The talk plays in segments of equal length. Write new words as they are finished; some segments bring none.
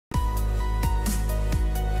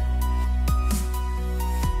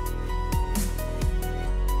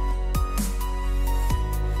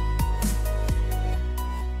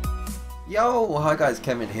Yo, hi guys,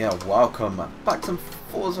 Kevin here. Welcome back to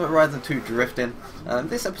Forza Horizon 2 drifting.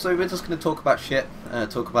 This episode we're just going to talk about shit,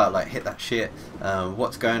 talk about like hit that shit,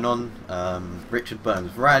 what's going on, Richard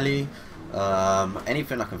Burns rally,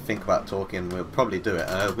 anything I can think about talking, we'll probably do it.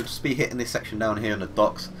 We'll just be hitting this section down here in the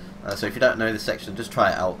docks, so if you don't know this section, just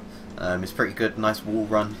try it out. It's pretty good, nice wall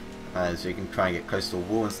run, so you can try and get close to a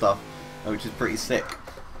wall and stuff, which is pretty sick.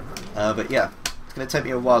 But yeah, it's going to take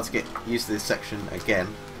me a while to get used to this section again.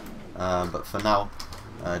 But for now,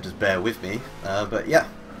 just bear with me. But yeah,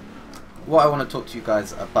 what I want to talk to you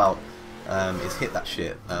guys about is hit that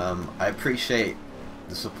shit. I appreciate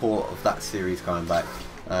the support of that series coming back,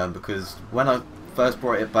 because when I first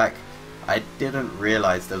brought it back, I didn't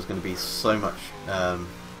realise there was going to be so much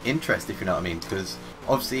interest, if you know what I mean, because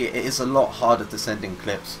obviously it is a lot harder to send in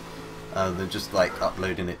clips than just like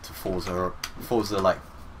uploading it to Forza, or Forza like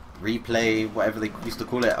replay, whatever they used to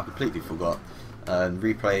call it, I completely forgot.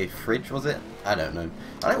 Replay fridge, was it? I don't know.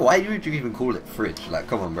 Why would you even call it fridge? Like,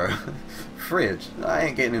 come on, bro. Fridge. I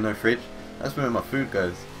ain't getting in no fridge. That's where my food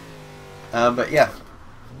goes. But yeah.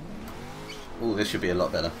 Oh, this should be a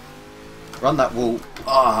lot better. Run that wall.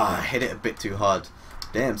 Ah, I hit it a bit too hard.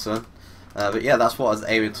 Damn, son. But yeah, that's what I was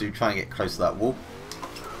aiming to try and get close to that wall.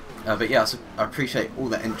 But yeah, so I appreciate all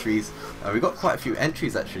the entries. We got quite a few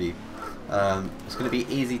entries actually. It's going to be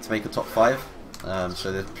easy to make a top 5.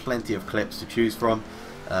 So there's plenty of clips to choose from,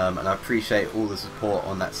 and I appreciate all the support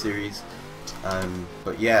on that series.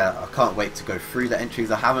 But yeah, I can't wait to go through the entries.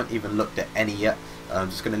 I haven't even looked at any yet. I'm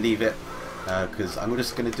just going to leave it because I'm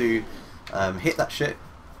just going to do hit that shit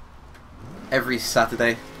every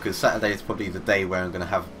Saturday, because Saturday is probably the day where I'm going to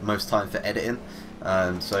have most time for editing.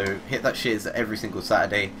 So hit that shit is every single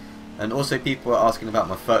Saturday, and also people are asking about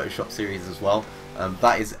my Photoshop series as well.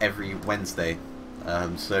 That is every Wednesday.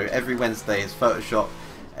 So every Wednesday is Photoshop,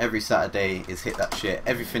 every Saturday is hit that shit,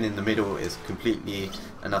 everything in the middle is completely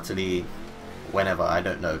and utterly whenever, I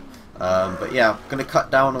don't know. But yeah, I'm going to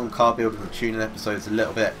cut down on car building and tuning episodes a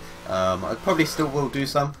little bit. I probably still will do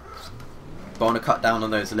some, but I want to cut down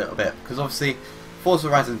on those a little bit, because obviously Forza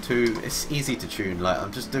Horizon 2, it's easy to tune, like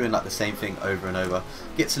I'm just doing like the same thing over and over.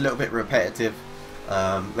 Gets a little bit repetitive.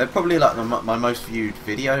 They're probably like my most viewed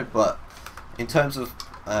video, but in terms of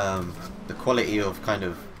the quality of kind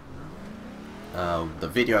of the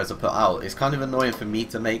videos I put out, it's kind of annoying for me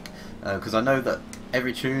to make, because I know that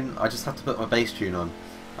every tune I just have to put my bass tune on,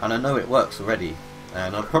 and I know it works already,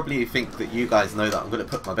 and I probably think that you guys know that I'm going to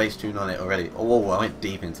put my bass tune on it already. Oh, I went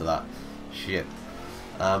deep into that shit.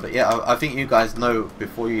 But yeah, I think you guys know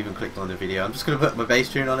before you even clicked on the video. I'm just going to put my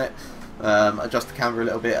bass tune on it, adjust the camera a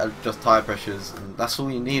little bit, adjust tyre pressures, and that's all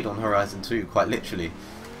you need on Horizon 2, quite literally.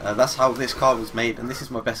 That's how this car was made, and this is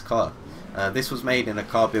my best car. This was made in a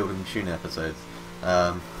car building and tuning episode,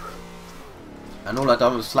 and all I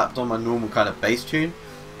done was slapped on my normal kind of bass tune,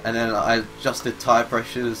 and then I adjusted tyre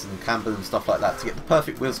pressures and camber and stuff like that to get the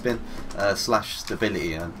perfect wheel spin slash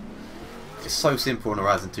stability. And it's so simple on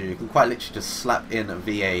Horizon 2. You can quite literally just slap in a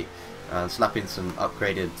V8 and slap in some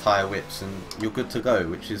upgraded tyre whips, and you're good to go,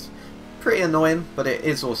 which is pretty annoying, but it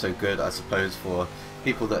is also good, I suppose, for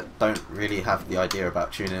people that don't really have the idea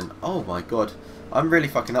about tuning. Oh my god, I'm really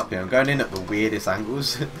fucking up here. I'm going in at the weirdest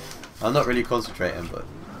angles. I'm not really concentrating,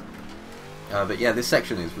 but yeah, this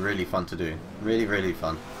section is really fun to do. Really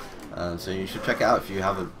fun. So you should check it out if you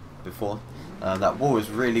haven't before. That wall is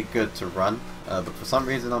really good to run, but for some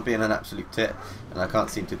reason I'm being an absolute tit and I can't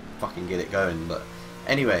seem to fucking get it going. But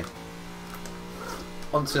anyway,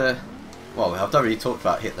 on to, well, I've already talked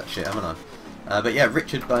about hit that shit, haven't I? But yeah,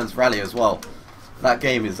 Richard Burns rally as well. That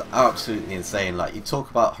game is absolutely insane. Like, you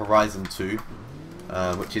talk about Horizon 2,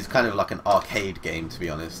 which is kind of like an arcade game, to be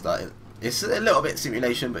honest. Like, it's a little bit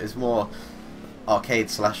simulation, but it's more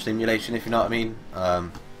arcade slash simulation, if you know what I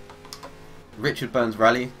mean. Richard Burns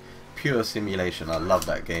Rally, pure simulation. I love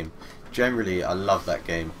that game. Generally, I love that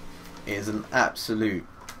game. It is an absolute...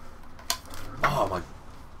 Oh my...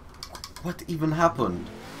 What even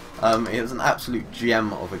happened? It was an absolute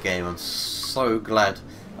gem of a game. I'm so glad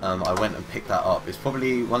I went and picked that up. It's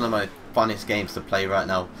probably one of my funnest games to play right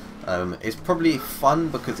now. It's probably fun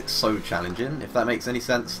because it's so challenging, if that makes any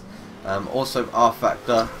sense. Also R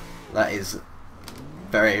Factor, that is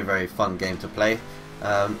very fun game to play.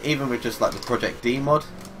 Even with just like the Project D mod,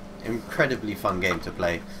 incredibly fun game to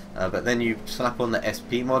play. But then you slap on the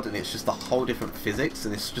SP mod and it's just a whole different physics,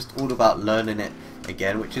 and it's just all about learning it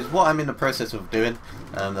again, which is what I'm in the process of doing.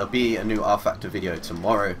 There'll be a new R Factor video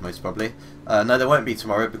tomorrow, most probably. No, there won't be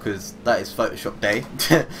tomorrow because that is Photoshop day.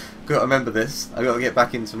 Gotta remember this. I gotta get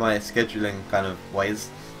back into my scheduling kind of ways.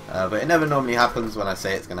 But it never normally happens when I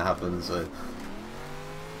say it's gonna happen, so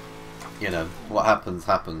you know, what happens,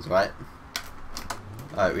 happens, right?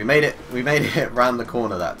 Alright, we made it round the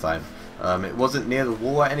corner that time. It wasn't near the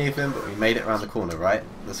wall or anything, but we made it round the corner, right?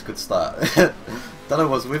 That's a good start. Don't know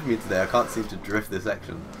what's with me today, I can't seem to drift this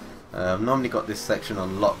section. I've normally got this section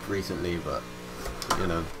on lock recently, but, you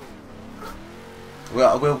know.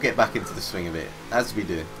 Well, we'll get back into the swing of it, as we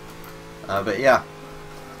do. But yeah,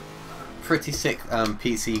 pretty sick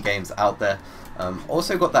PC games out there.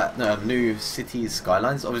 Also got that new Cities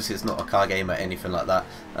Skylines. Obviously it's not a car game or anything like that,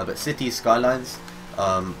 but Cities Skylines,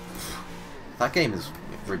 that game is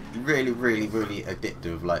really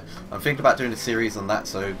addictive. Like, I'm thinking about doing a series on that,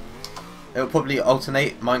 so it'll probably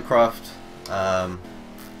alternate Minecraft.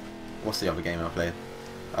 What's the other game I played?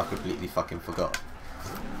 I completely fucking forgot.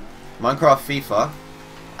 Minecraft, FIFA,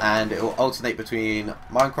 and it will alternate between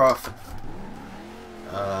Minecraft,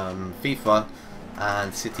 FIFA,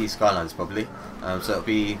 and City Skylines probably. So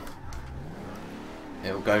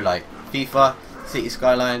it'll go like FIFA, City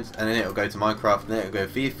Skylines, and then it'll go to Minecraft, and then it'll go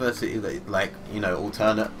FIFA, City, like, you know,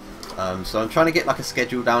 alternate. So I'm trying to get like a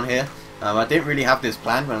schedule down here. I didn't really have this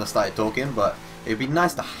planned when I started talking, but it'd be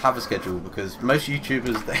nice to have a schedule, because most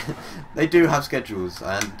YouTubers they do have schedules,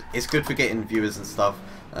 and it's good for getting viewers and stuff,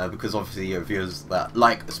 because obviously your viewers that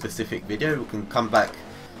like a specific video can come back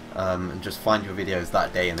and just find your videos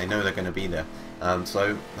that day, and they know they're going to be there.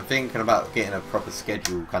 So I'm thinking about getting a proper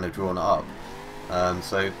schedule kind of drawn up.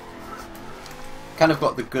 So kind of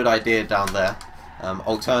got the good idea down there.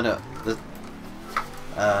 Alternate the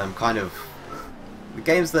kind of the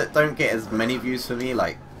games that don't get as many views for me,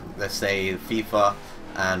 like let's say FIFA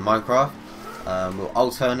and Minecraft. We'll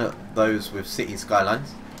alternate those with City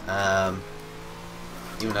Skylines.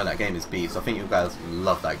 Even though that game is beast, I think you guys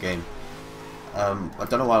love that game. I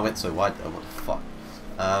don't know why I went so wide though, what the fuck.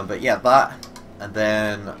 But yeah, that, and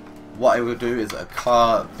then what I will do is a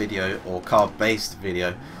car video or car based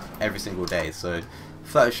video every single day. So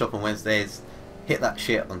Photoshop on Wednesdays, hit that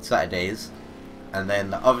shit on Saturdays, and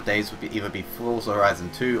then the other days would be either be Forza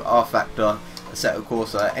Horizon 2, R Factor, Assetto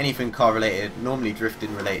Corsa, anything car related, normally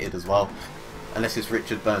drifting related as well, unless it's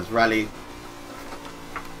Richard Burns Rally.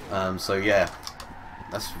 So yeah,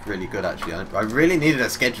 that's really good actually. I really needed a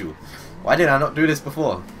schedule. Why did I not do this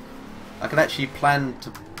before? I can actually plan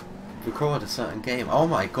to record a certain game. Oh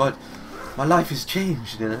my god, my life has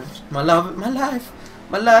changed, you know. My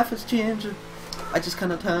life has changed. I just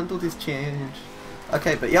cannot handle this change.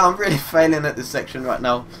 Okay, but yeah, I'm really failing at this section right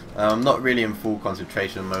now. I'm not really in full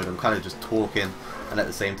concentration mode. I'm kind of just talking, and at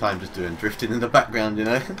the same time just doing drifting in the background, you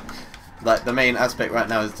know. Like, the main aspect right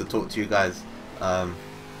now is to talk to you guys. And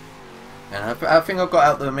I think I've got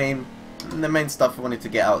out the main stuff I wanted to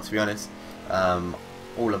get out, to be honest.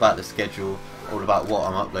 All about the schedule, all about what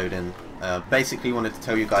I'm uploading. Basically wanted to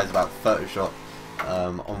tell you guys about Photoshop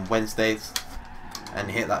on Wednesdays, and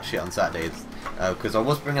hit that shit on Saturdays. Because I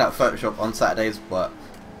was bringing out Photoshop on Saturdays, but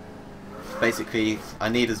basically I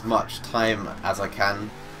need as much time as I can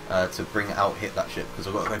to bring out Hit That Shit, because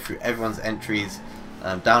I've got to go through everyone's entries,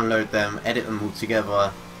 download them, edit them all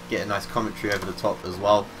together, get a nice commentary over the top as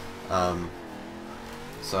well.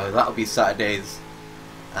 So that'll be Saturdays,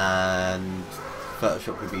 and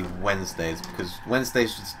Photoshop will be Wednesdays, because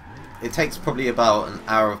Wednesdays just, it takes probably about an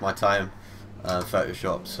hour of my time,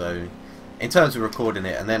 Photoshop, so in terms of recording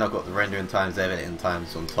it, and then I've got the rendering times, editing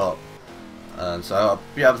times on top. So I'll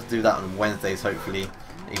be able to do that on Wednesdays hopefully,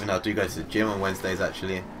 even though I do go to the gym on Wednesdays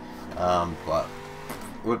actually, but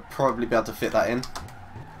we'll probably be able to fit that in.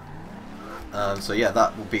 So yeah,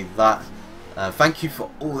 that will be that. Thank you for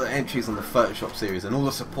all the entries on the Photoshop series and all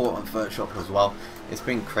the support on Photoshop as well. It's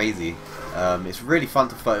been crazy. It's really fun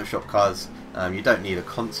to Photoshop cars. You don't need a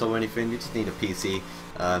console or anything, you just need a PC.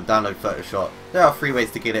 Download Photoshop. There are 3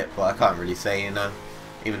 ways to get it, but I can't really say, you know,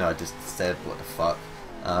 even though I just said what the fuck.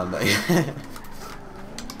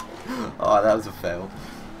 Oh, that was a fail.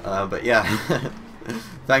 But yeah,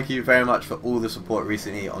 thank you very much for all the support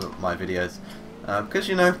recently on my videos. Because,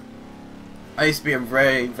 you know, I used to be a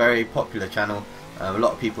very popular channel. A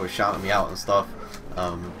lot of people were shouting me out and stuff.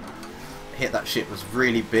 Hit That Shit was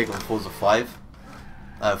really big on Forza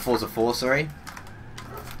 4, sorry.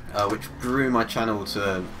 Which grew my channel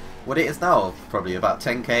to what it is now, probably about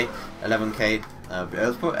 10k, 11k.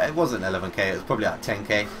 It wasn't 11k, it was probably at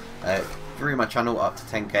 10k. It grew my channel up to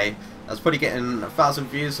 10k. I was probably getting 1,000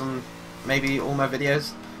 views on maybe all my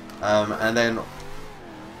videos. And then,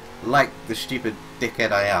 like the stupid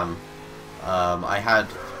dickhead I am, I had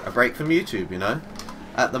a break from YouTube, you know,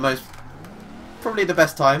 at the most, probably the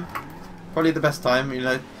best time, you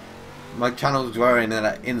know. My channel was growing at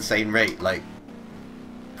an insane rate, like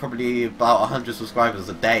probably about 100 subscribers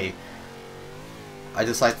a day. I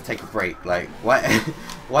decided to take a break. Like, why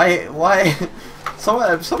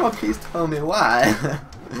Someone please tell me why.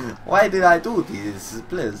 Why did I do this,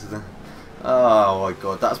 please? Oh my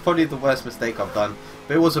god, that's probably the worst mistake I've done.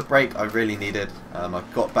 But it was a break I really needed. I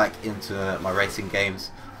got back into my racing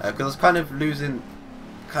games because I was kind of losing,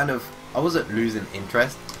 I wasn't losing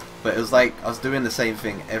interest, but it was like I was doing the same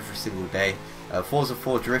thing every single day. Forza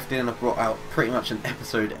 4 drifting, I brought out pretty much an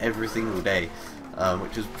episode every single day,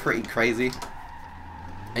 which was pretty crazy.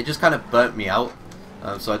 It just kind of burnt me out,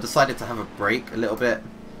 so I decided to have a break a little bit.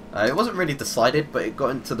 It wasn't really decided, but it got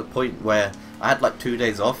into the point where I had like 2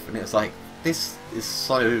 days off, and it was like, this is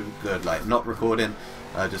so good, like not recording,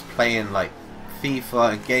 just playing like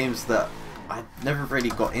FIFA and games that I never really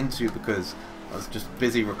got into because I was just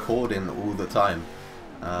busy recording all the time,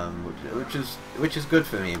 which is good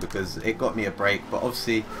for me because it got me a break. But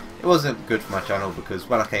obviously it wasn't good for my channel because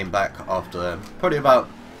when I came back after probably about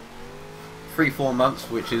 3-4 months,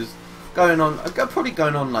 which is probably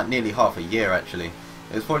going on like nearly half a year actually.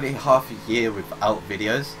 It was probably half a year without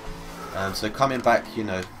videos, so coming back, you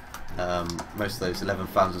know, most of those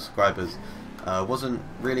 11,000 subscribers wasn't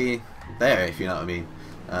really there, if you know what I mean.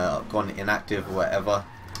 Gone inactive or whatever.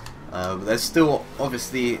 But there's still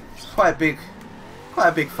obviously quite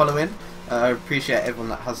a big following. I appreciate everyone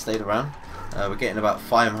that has stayed around. We're getting about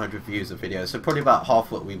 500 views of videos, so probably about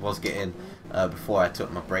half what we was getting before I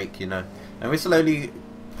took my break, you know. And we're slowly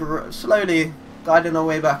guiding our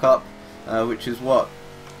way back up, which is what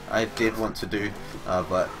I did want to do.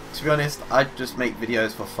 But to be honest, I just make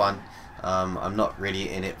videos for fun. I'm not really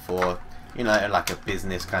in it for, you know, like a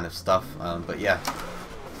business kind of stuff. But yeah,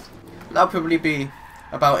 that'll probably be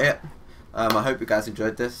about it. I hope you guys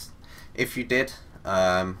enjoyed this. If you did,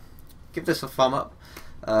 give this a thumb up.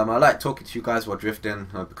 I like talking to you guys while drifting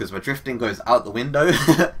because my drifting goes out the window.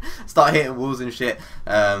 Start hitting walls and shit,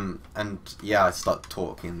 and yeah, I start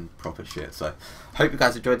talking proper shit. So hope you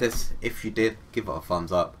guys enjoyed this. If you did, give it a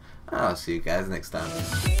thumbs up. I'll see you guys next time.